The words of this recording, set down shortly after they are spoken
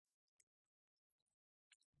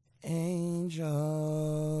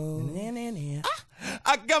Angel.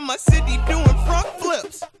 I got my city doing front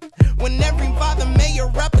flips. When every father mayor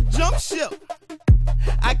rapper jump ship.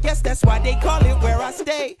 I guess that's why they call it where I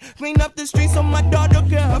stay. Clean up the streets so my daughter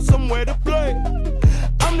can have somewhere to play.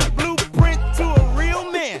 I'm the blueprint to a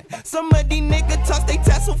real man. Some of these niggas toss they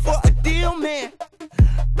tassel for a deal, man.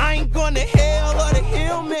 I ain't going to hell or the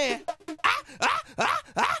hill, man.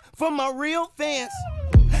 For my real fans.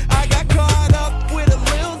 I got caught up with a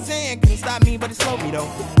Lil Xan. Couldn't stop me, but it slowed me though.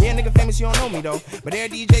 Yeah, nigga famous, you don't know me though. But their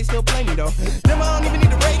DJ still play me though. Them I don't even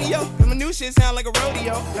need the radio, cause my new shit sound like a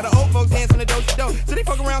rodeo. Got the old folks dancing the do-do, so they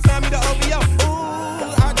fuck around, sign me the OVO.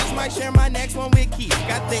 Ooh, I just might share my next one with Keith.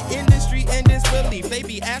 Got the industry in disbelief, they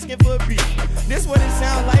be asking for beef. This what it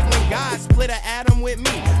sound like when God split an atom with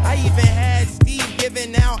me. I even had Steve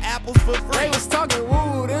giving out apples for free. They was talking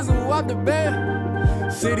woo, this who up the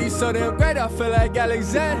band. City so damn great, I feel like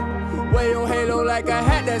Alexander. Way on Halo like a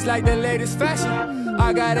hat, that's like the latest fashion.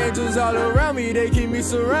 I got angels all around me, they keep me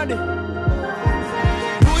surrounded.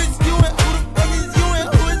 Who is you and who the fuck is you and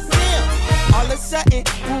who is him? All of a sudden,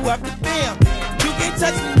 who up the bam? You can't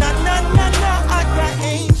touch me, nah, nah, nah, nah. I got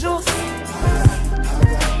angels.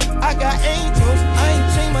 I got angels. I ain't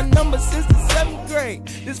changed my number since the 7th grade.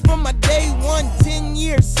 This from my day 1, 10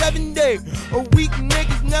 years, 7 days. A week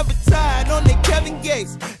niggas never tired on their Kevin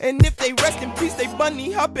Gates. And if they rest in peace, they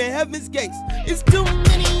bunny hop in heaven's gates. It's too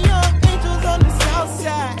many young angels on the south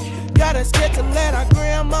side. Got us scared to let our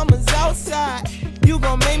grandmamas outside. You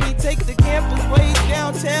gon' make me take the campus way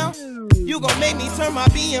downtown. You gon' make me turn my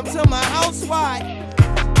BM to my house wide.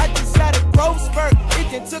 I just had a growth spurt. It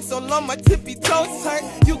just took so long my tippy toes hurt.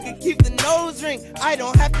 You can keep the nose ring, I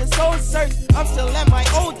don't have to soul search. I'm still at my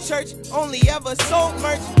old church, only ever sold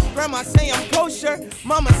merch. Grandma say I'm kosher,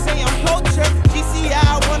 mama say I'm culture.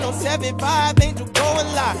 GCI 1075, angel going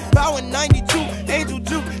live. Bowing 92, angel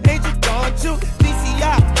juke, angel gone juke.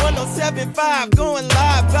 GCI 1075, going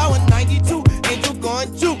live. Bowing 92, angel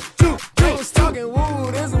going juke, juke, juke. They was talking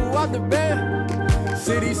woo, this who up the band.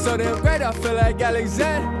 City so damn great, I feel like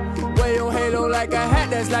Alexander. Way on Halo like a hat,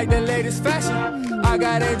 that's like the latest fashion. I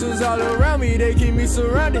got angels all around me, they keep me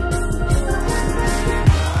surrounded. Fuck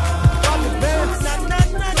the band.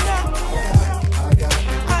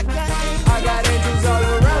 I got angels all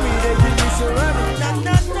around me, they keep me surrounded.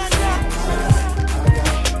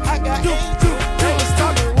 I got angels. They was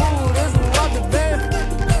talking woo, this who up the band.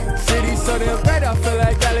 City so damn great, I feel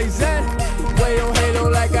like Alexander. Way on Halo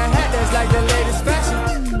like a hat, that's like the latest fashion.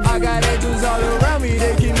 I got angels all around me,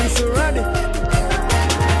 they keep me surrounded. Who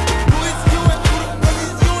is you and who the fuck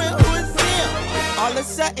is you and who is him? All of a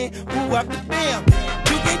sudden, who up the bam?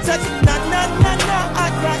 You can't touch me, nah, nah, nah, nah. I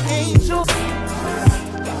got angels.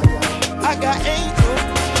 I got angels.